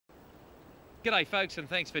G'day folks, and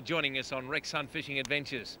thanks for joining us on Rex Hunt Fishing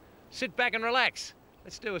Adventures. Sit back and relax.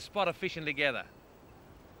 Let's do a spot of fishing together.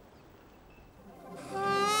 Look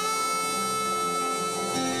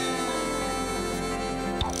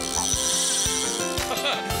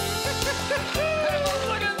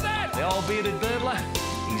at that! The old bearded birdler,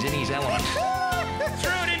 he's in his element.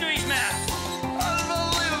 Threw it into his mouth.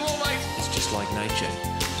 Unbelievable, mate. It's just like nature.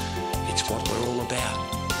 It's what we're all about.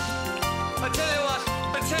 I tell you what,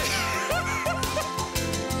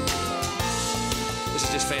 This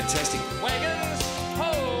is just fantastic. Wagons,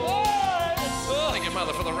 ho! Oh, thank your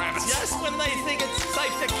mother for the rabbits. Just when they think it's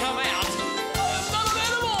safe to come out. Oh, it's not an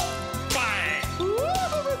animal! Bang!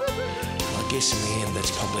 I guess in the end,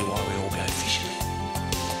 that's probably why we all go fishing.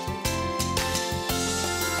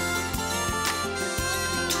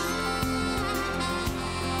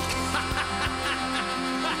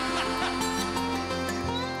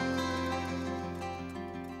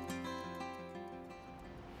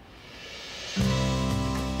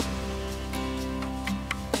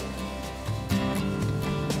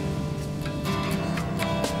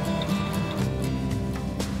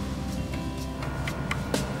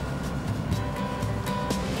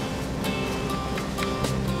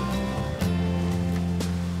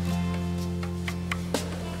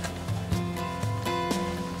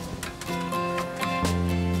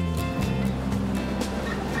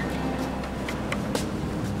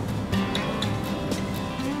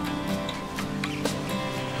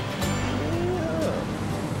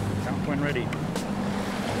 When ready.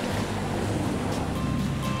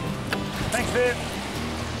 Thanks, Viv.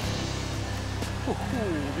 Ooh,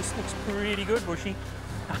 this looks pretty good, Bushy.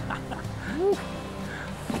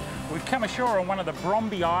 We've come ashore on one of the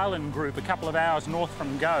Bromby Island group a couple of hours north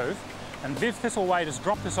from Gove, and Viv Thistlethwaite has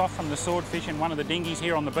dropped us off from the swordfish in one of the dinghies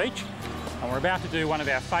here on the beach, and we're about to do one of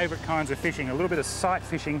our favourite kinds of fishing, a little bit of sight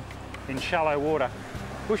fishing in shallow water.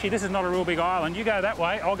 Bushy, this is not a real big island. You go that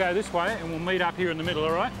way, I'll go this way, and we'll meet up here in the middle,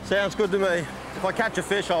 all right? Sounds good to me. If I catch a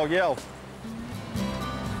fish, I'll yell.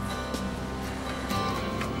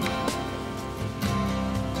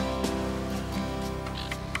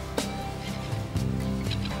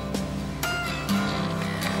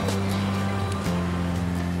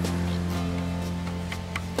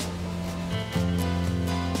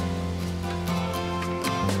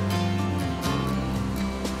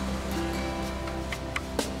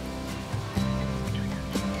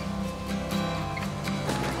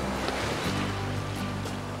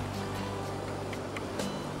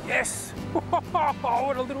 Yes! Oh,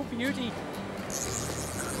 what a little beauty!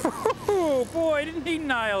 Oh boy, didn't he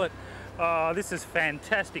nail it? Oh, this is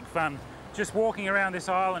fantastic fun. Just walking around this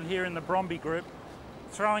island here in the Bromby group,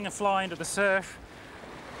 throwing a fly into the surf,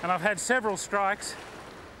 and I've had several strikes,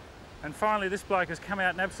 and finally this bloke has come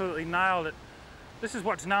out and absolutely nailed it. This is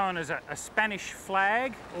what's known as a Spanish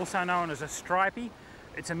flag, also known as a stripey.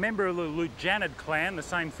 It's a member of the Lujanid clan, the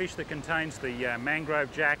same fish that contains the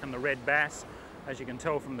mangrove jack and the red bass, as you can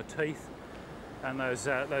tell from the teeth and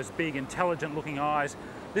those big intelligent looking eyes.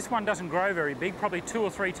 This one doesn't grow very big, probably 2 or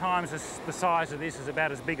 3 times the size of this is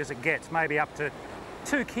about as big as it gets, maybe up to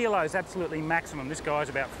 2 kilos absolutely maximum. This guy's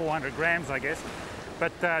about 400 grams I guess,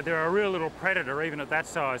 but they're a real little predator even at that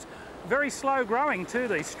size. Very slow growing too,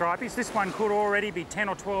 these stripies. This one could already be 10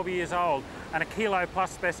 or 12 years old, and a kilo plus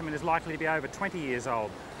specimen is likely to be over 20 years old.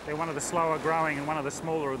 They're one of the slower growing and one of the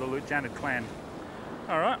smaller of the Lujanid clan.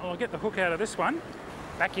 All right, well, I'll get the hook out of this one.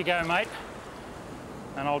 Back you go, mate.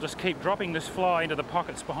 And I'll just keep dropping this fly into the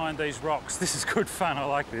pockets behind these rocks. This is good fun, I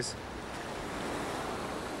like this.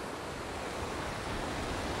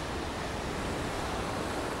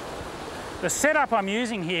 The setup I'm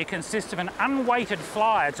using here consists of an unweighted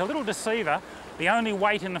fly. It's a little deceiver. The only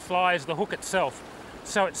weight in the fly is the hook itself.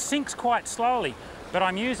 So it sinks quite slowly, but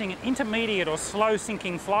I'm using an intermediate or slow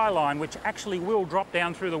sinking fly line which actually will drop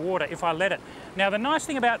down through the water if I let it. Now the nice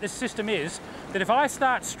thing about this system is that if I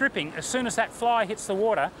start stripping, as soon as that fly hits the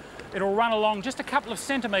water, it'll run along just a couple of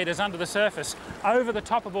centimetres under the surface over the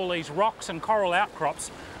top of all these rocks and coral outcrops,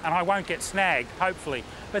 and I won't get snagged, hopefully.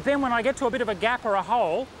 But then when I get to a bit of a gap or a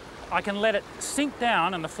hole, I can let it sink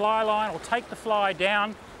down and the fly line will take the fly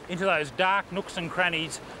down into those dark nooks and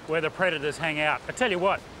crannies where the predators hang out. I tell you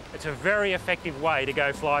what, it's a very effective way to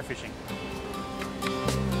go fly fishing.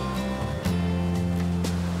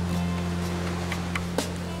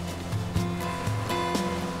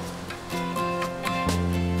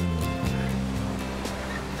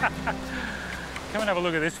 Come and have a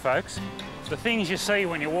look at this, folks. The things you see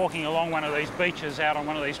when you're walking along one of these beaches out on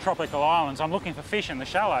one of these tropical islands. I'm looking for fish in the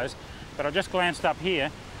shallows, but I just glanced up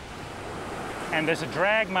here and there's a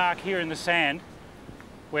drag mark here in the sand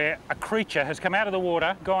where a creature has come out of the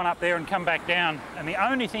water, gone up there and come back down. And the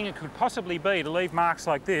only thing it could possibly be to leave marks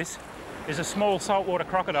like this is a small saltwater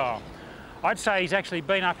crocodile. I'd say he's actually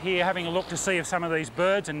been up here having a look to see if some of these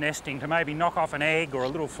birds are nesting to maybe knock off an egg or a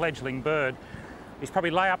little fledgling bird. He's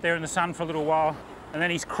probably lay up there in the sun for a little while and then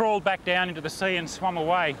he's crawled back down into the sea and swum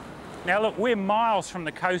away. Now look, we're miles from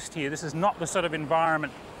the coast here. This is not the sort of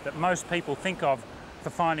environment that most people think of for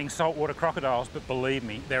finding saltwater crocodiles, but believe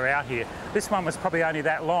me, they're out here. This one was probably only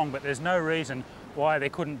that long, but there's no reason why there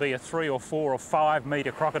couldn't be a 3 or 4 or 5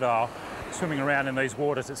 metre crocodile swimming around in these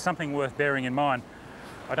waters. It's something worth bearing in mind.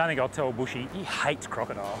 I don't think I'll tell Bushy, he hates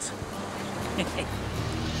crocodiles.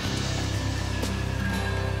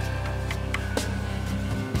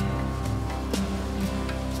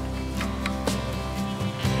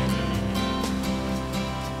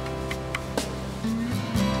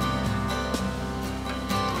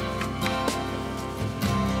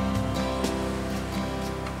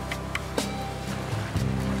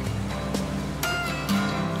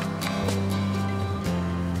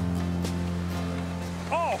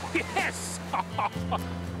 Yes!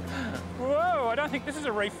 Whoa, I don't think this is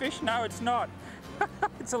a reef fish. No, it's not.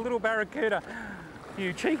 It's a little barracuda.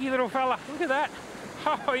 You cheeky little fella. Look at that.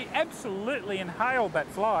 Oh, he absolutely inhaled that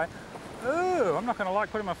fly. Oh, I'm not going to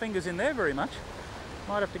like putting my fingers in there very much.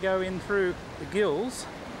 Might have to go in through the gills.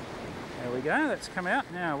 There we go, that's come out.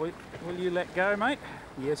 Now, will you let go, mate?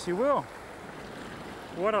 Yes, you will.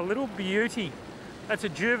 What a little beauty. That's a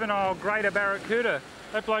juvenile greater barracuda.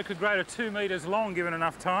 That bloke could grow to 2 metres long given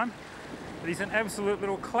enough time. But he's an absolute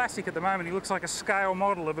little classic at the moment. He looks like a scale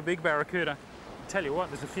model of a big barracuda. I'll tell you what,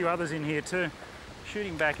 there's a few others in here too. Shoot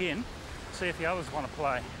him back in, see if the others want to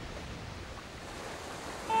play.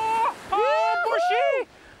 Oh, oh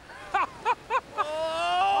Bushy!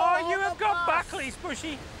 Oh, you have got Buckleys,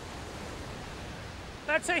 Bushy.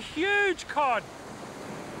 That's a huge cod.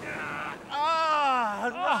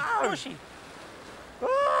 Oh, Bushy.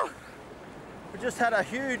 Oh, we just had a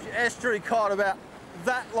huge estuary cod about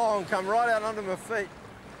that long come right out under my feet.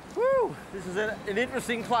 Woo! This is an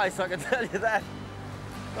interesting place, I can tell you that.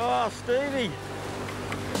 Oh, Stevie.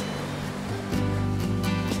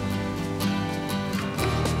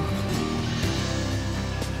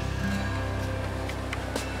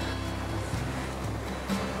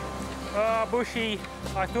 Oh, Bushy,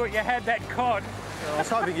 I thought you had that cod. I was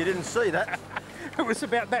hoping you didn't see that. It was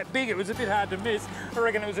about that big, it was a bit hard to miss. I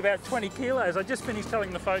reckon it was about 20 kilos. I just finished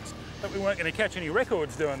telling the folks that we weren't going to catch any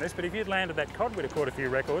records doing this, but if you'd landed that cod, we'd have caught a few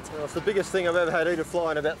records. Well, it's the biggest thing I've ever had eater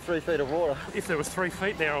fly in about 3 feet of water. If there was 3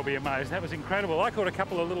 feet there, I'll be amazed. That was incredible. I caught a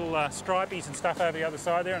couple of little stripies and stuff over the other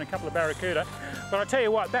side there and a couple of barracuda. But I tell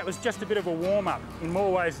you what, that was just a bit of a warm-up in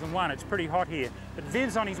more ways than one. It's pretty hot here. But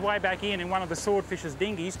Viv's on his way back in one of the swordfish's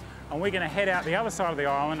dinghies, and we're going to head out the other side of the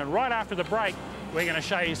island, and right after the break, we're going to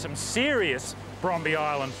show you some serious Bromby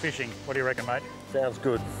Island fishing. What do you reckon, mate? Sounds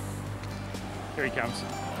good. Here he comes.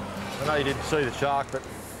 I know you didn't see the shark, but...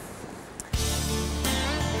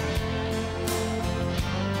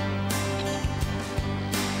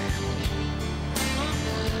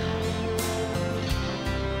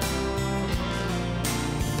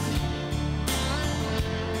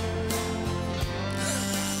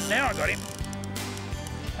 Now I got him.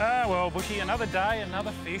 Ah, well, Bushy, another day, another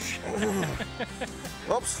fish.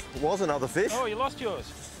 Oops, it was another fish. Oh, you lost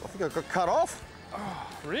yours. I think I got cut off. Oh,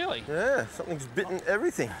 really? Yeah, something's bitten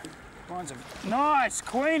everything. Mine's a nice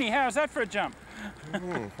Queenie. How's that for a jump?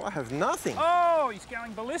 I have nothing. Oh, he's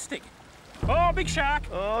going ballistic. Oh, big shark.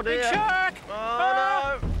 Oh, dear. Big shark.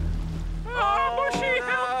 Oh, no. Oh, Bushy, no.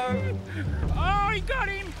 help me. Oh, he got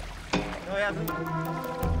him. No, he hasn't.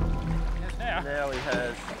 Yes, now. Now he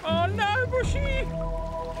has. Oh, no, Bushy.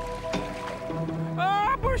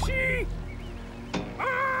 Oh, Bushy.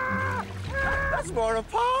 Ah. That's more a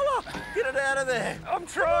parlour. Get it out of there. I'm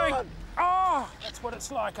trying. Oh, that's what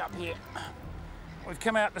it's like up here. We've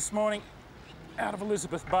come out this morning out of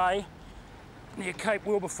Elizabeth Bay near Cape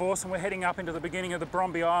Wilberforce, and we're heading up into the beginning of the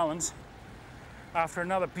Bromby Islands after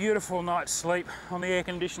another beautiful night's sleep on the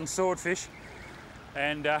air-conditioned swordfish,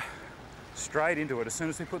 and straight into it as soon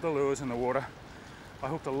as we put the lures in the water. I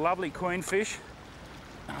hooked a lovely queenfish,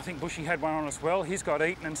 and I think Bushy had one on as well. He's got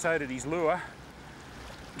eaten and so did his lure.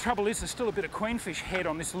 The trouble is there's still a bit of queenfish head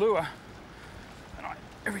on this lure, and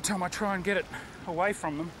every time I try and get it away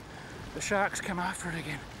from them, the sharks come after it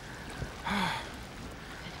again.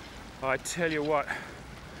 I tell you what,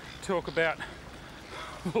 talk about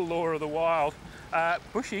the law of the wild.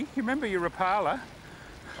 Bushy, you remember your Rapala?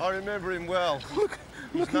 I remember him well.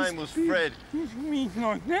 His name was big. Fred. He's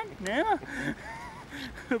like that now.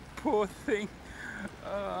 The poor thing.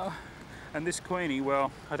 And this Queenie,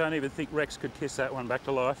 well, I don't even think Rex could kiss that one back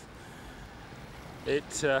to life.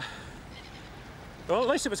 Well, at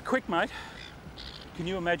least it was quick, mate. Can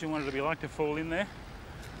you imagine what it'd be like to fall in there?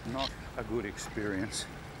 Not a good experience.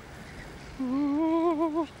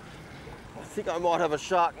 I think I might have a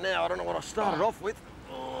shark now. I don't know what I started off with.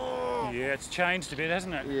 Yeah, it's changed a bit,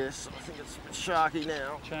 hasn't it? Yes, I think it's a bit sharky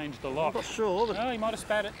now. Changed a lot. I'm not sure, but... No, he might have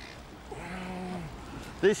spat it.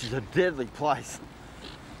 This is a deadly place.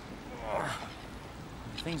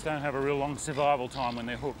 Things don't have a real long survival time when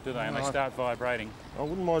they're hooked, do they? And they start vibrating. I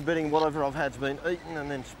wouldn't mind betting whatever I've had's been eaten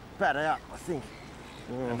and then spat out, I think.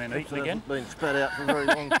 And then eaten again? Been spat out for very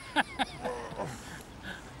long.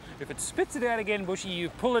 If it spits it out again, Bushy, you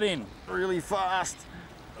pull it in. Really fast.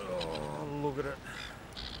 Oh, look at it.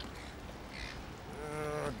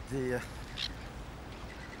 Oh dear.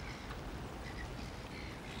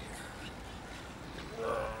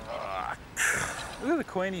 Look at the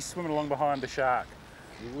Queenie swimming along behind the shark.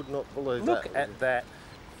 You would not believe Look that. at that.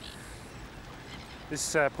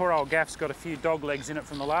 This poor old gaff's got a few dog legs in it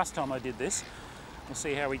from the last time I did this. We'll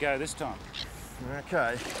see how we go this time.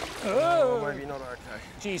 Okay. Oh, maybe not okay.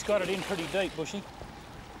 Geez, got it in pretty deep, Bushy.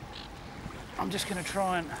 I'm just going to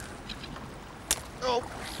try and... Oh!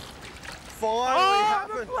 Finally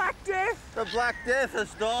happened. The Black Death! The Black Death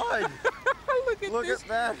has died. Look at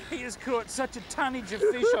that. He has caught such a tonnage of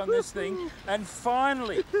fish on this thing, and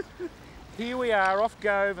finally, here we are off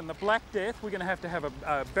Gove and the Black Death. We're going to have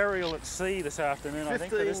a burial at sea this afternoon, I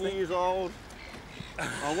think, for this 15 thing. years old.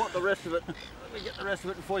 I want the rest of it. Let me get the rest of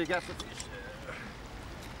it before you gaff the fish.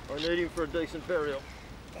 I need him for a decent burial.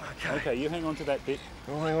 Okay, you hang on to that bit.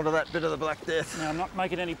 I'll hang on to that bit of the Black Death. Now, I'm not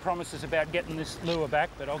making any promises about getting this lure back,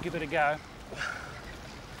 but I'll give it a go.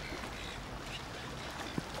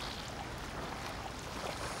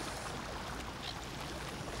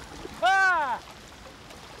 Ah!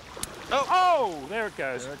 Oh, there it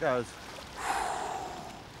goes. There it goes.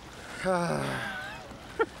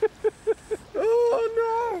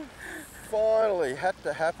 Oh no! Finally, had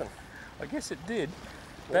to happen. I guess it did.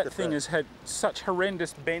 That thing has had such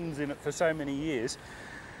horrendous bends in it for so many years.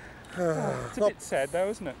 It's a bit sad though,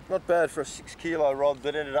 isn't it? Not bad for a 6 kilo rod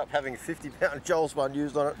that ended up having 50-pound Joel spun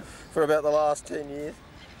used on it for about the last 10 years.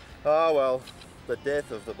 Oh well, the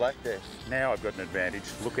death of the Black Death. Now I've got an advantage.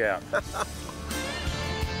 Look out.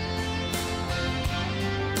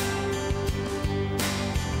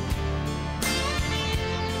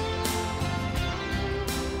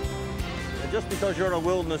 And just because you're on a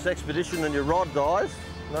wilderness expedition and your rod dies,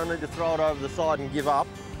 no need to throw it over the side and give up,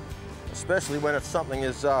 especially when it's something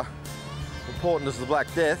as important as the Black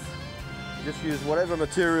Death. You just use whatever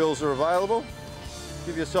materials are available,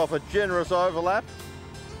 give yourself a generous overlap,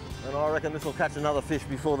 and I reckon this will catch another fish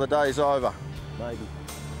before the day's over, maybe.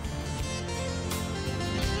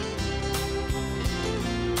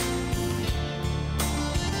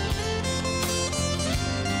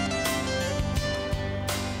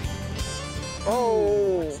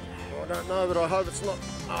 Oh, I don't know, but I hope it's not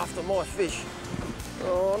after my fish.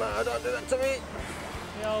 Oh no, don't do that to me.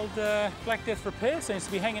 The old Black Death repair seems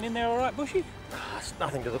to be hanging in there all right, Bushy. It's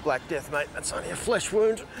nothing to the Black Death, mate. That's only a flesh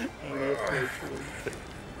wound.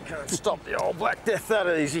 Can't stop the old Black Death that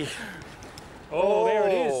easy. Oh, there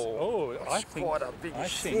it is. Oh, that's quite a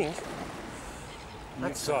biggish thing.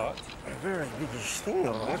 That's a very biggish thing,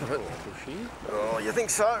 I look at it. Oh, you think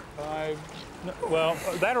so? Well,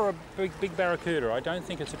 that or a big barracuda. I don't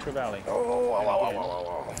think it's a Trevally. Oh.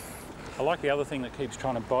 I like the other thing that keeps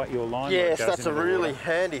trying to bite your line. Yes, that's a really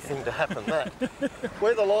handy thing to happen, that.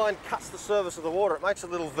 Where the line cuts the surface of the water, it makes a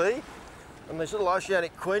little V, and these little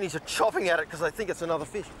oceanic queenies are chopping at it because they think it's another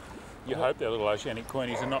fish. You hope they're little oceanic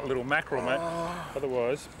queenies and not little mackerel, mate.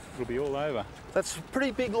 Otherwise, it'll be all over. That's a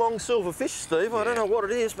pretty big, long silver fish, Steve. I don't know what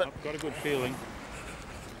it is, but... I've got a good feeling.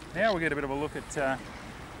 Now we'll get a bit of a look at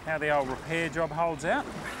how the old repair job holds out.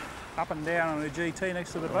 Up and down on the GT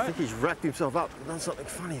next to the boat. I think he's wrapped himself up and done something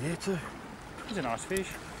funny there too. He's a nice fish.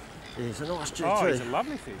 Yeah, he's a nice GT. Oh, he's a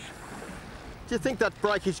lovely fish. Do you think that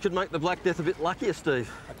breakage could make the Black Death a bit luckier, Steve?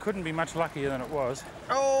 It couldn't be much luckier than it was.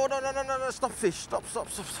 Oh, no, stop fish, stop.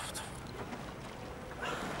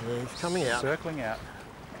 Yeah, he's coming out. Circling out.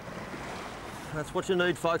 That's what you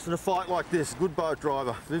need, folks, in a fight like this. Good boat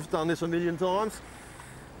driver. Viv's done this a million times,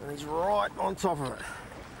 and he's right on top of it.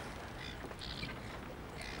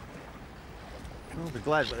 I'll be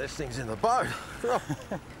glad when this thing's in the boat. That's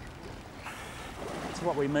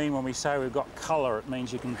what we mean when we say we've got colour. It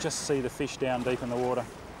means you can just see the fish down deep in the water.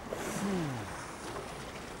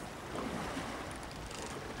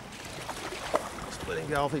 Splitting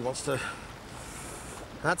Gulf, he wants to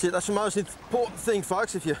That's it, that's the most important thing,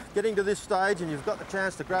 folks. If you're getting to this stage and you've got the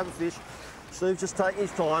chance to grab a fish, Steve's just taking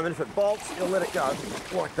his time, and if it bolts, he'll let it go,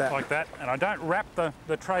 like that. Like that, and I don't wrap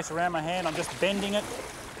the trace around my hand, I'm just bending it,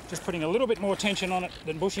 just putting a little bit more tension on it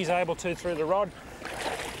than Bushy's able to through the rod.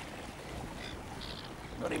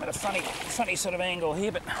 Got him at a funny sort of angle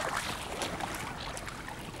here, but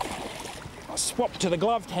I'll swap to the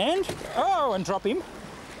gloved hand. Oh, and drop him.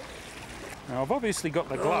 Now, I've obviously got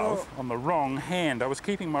the glove on the wrong hand. I was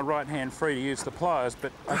keeping my right hand free to use the pliers,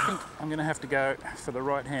 but I think I'm going to have to go for the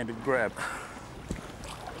right-handed grab.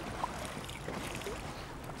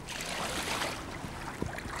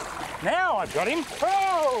 Now I've got him.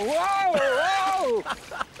 Oh, whoa, whoa!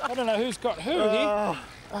 I don't know who's got who here.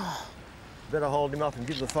 Better hold him up and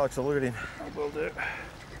give the folks a look at him. I will do.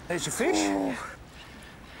 There's your fish. A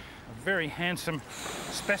very handsome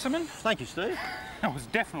specimen. Thank you, Steve. I was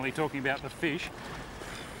definitely talking about the fish.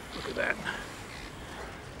 Look at that.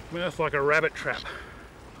 That's like a rabbit trap.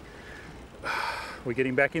 We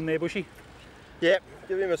getting back in there, Bushy? Yep,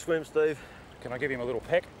 give him a swim, Steve. Can I give him a little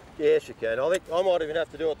peck? Yes, you can. I think I might even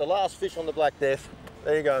have to do it. The last fish on the Black Death.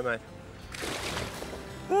 There you go, mate.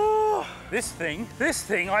 This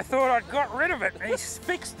thing, I thought I'd got rid of it. He's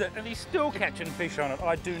fixed it and he's still catching fish on it.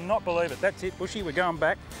 I do not believe it. That's it, Bushy, we're going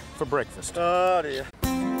back for breakfast. Oh dear.